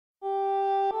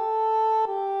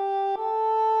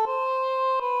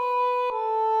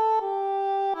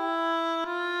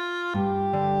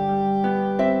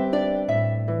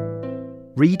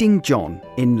Reading John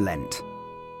in Lent,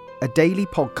 a daily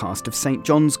podcast of St.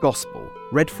 John's Gospel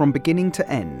read from beginning to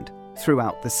end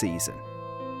throughout the season.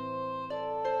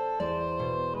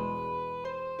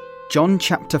 John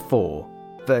chapter 4,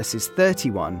 verses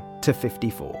 31 to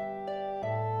 54.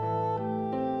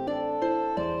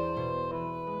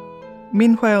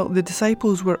 Meanwhile, the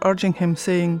disciples were urging him,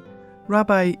 saying,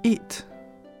 "Rabbi, eat."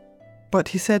 But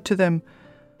he said to them,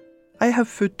 "I have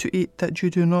food to eat that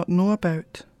you do not know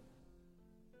about."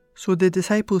 So the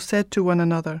disciples said to one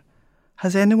another,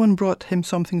 "Has anyone brought him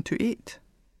something to eat?"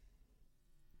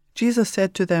 Jesus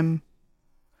said to them,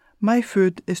 "My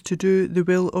food is to do the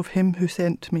will of him who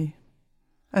sent me,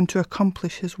 and to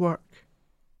accomplish his work.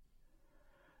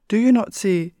 Do you not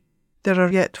say, 'There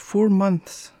are yet 4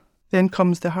 months, then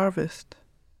comes the harvest'?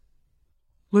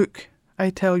 Look,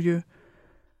 I tell you,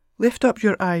 lift up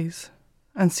your eyes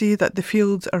and see that the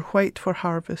fields are white for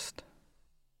harvest.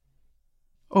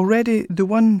 Already the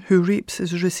one who reaps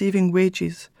is receiving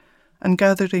wages and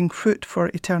gathering fruit for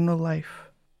eternal life,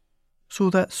 so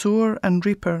that sower and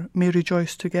reaper may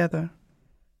rejoice together.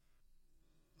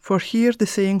 For here the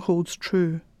saying holds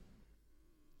true,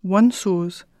 'One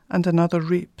sows and another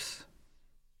reaps.'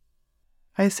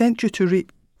 I sent you to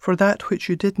reap for that which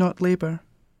you did not labour.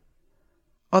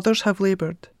 Others have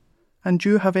laboured, and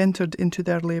you have entered into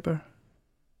their labour."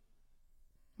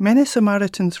 Many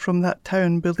Samaritans from that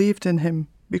town believed in him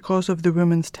because of the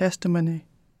woman's testimony.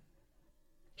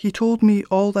 "He told me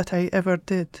all that I ever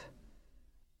did."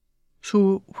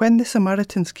 So when the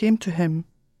Samaritans came to him,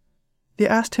 they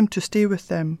asked him to stay with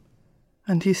them,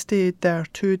 and he stayed there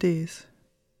 2 days.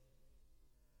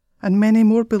 And many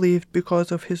more believed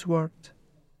because of his word.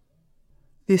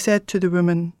 They said to the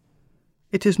woman,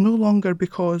 "It is no longer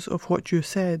because of what you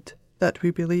said that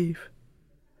we believe,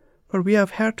 for we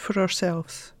have heard for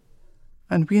ourselves,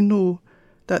 and we know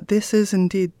that this is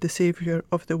indeed the Saviour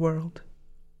of the world."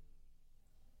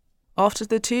 After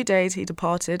the 2 days he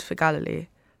departed for Galilee,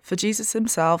 for Jesus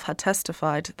himself had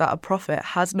testified that a prophet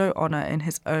has no honour in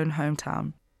his own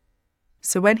hometown.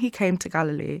 So when he came to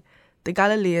Galilee, the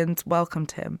Galileans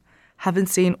welcomed him, having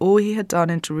seen all he had done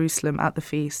in Jerusalem at the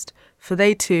feast, for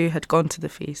they too had gone to the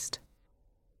feast.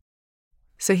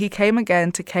 So he came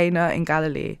again to Cana in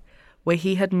Galilee, where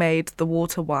he had made the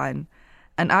water wine,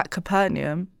 and at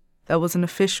Capernaum there was an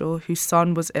official whose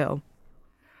son was ill.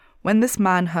 When this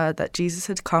man heard that Jesus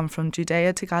had come from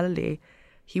Judea to Galilee,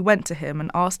 he went to him and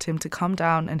asked him to come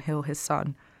down and heal his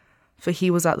son, for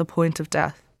he was at the point of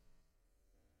death.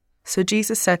 So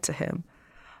Jesus said to him,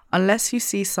 "Unless you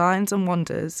see signs and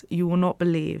wonders, you will not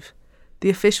believe." The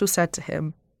official said to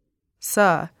him,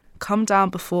 "Sir, come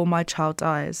down before my child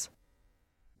dies."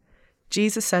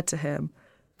 Jesus said to him,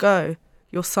 "Go,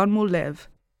 your son will live."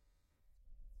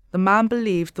 The man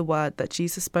believed the word that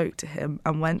Jesus spoke to him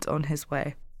and went on his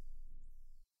way.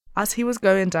 As he was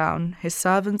going down, his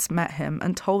servants met him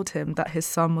and told him that his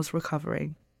son was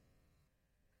recovering.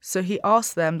 So he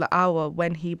asked them the hour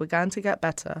when he began to get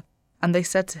better, and they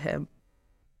said to him,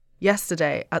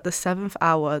 "Yesterday, at the 7th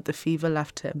hour, the fever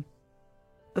left him."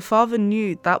 The father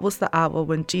knew that was the hour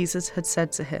when Jesus had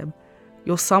said to him,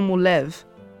 "Your son will live,"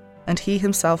 and he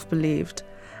himself believed,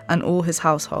 and all his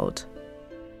household.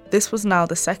 This was now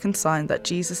the second sign that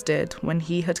Jesus did when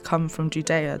he had come from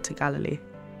Judea to Galilee.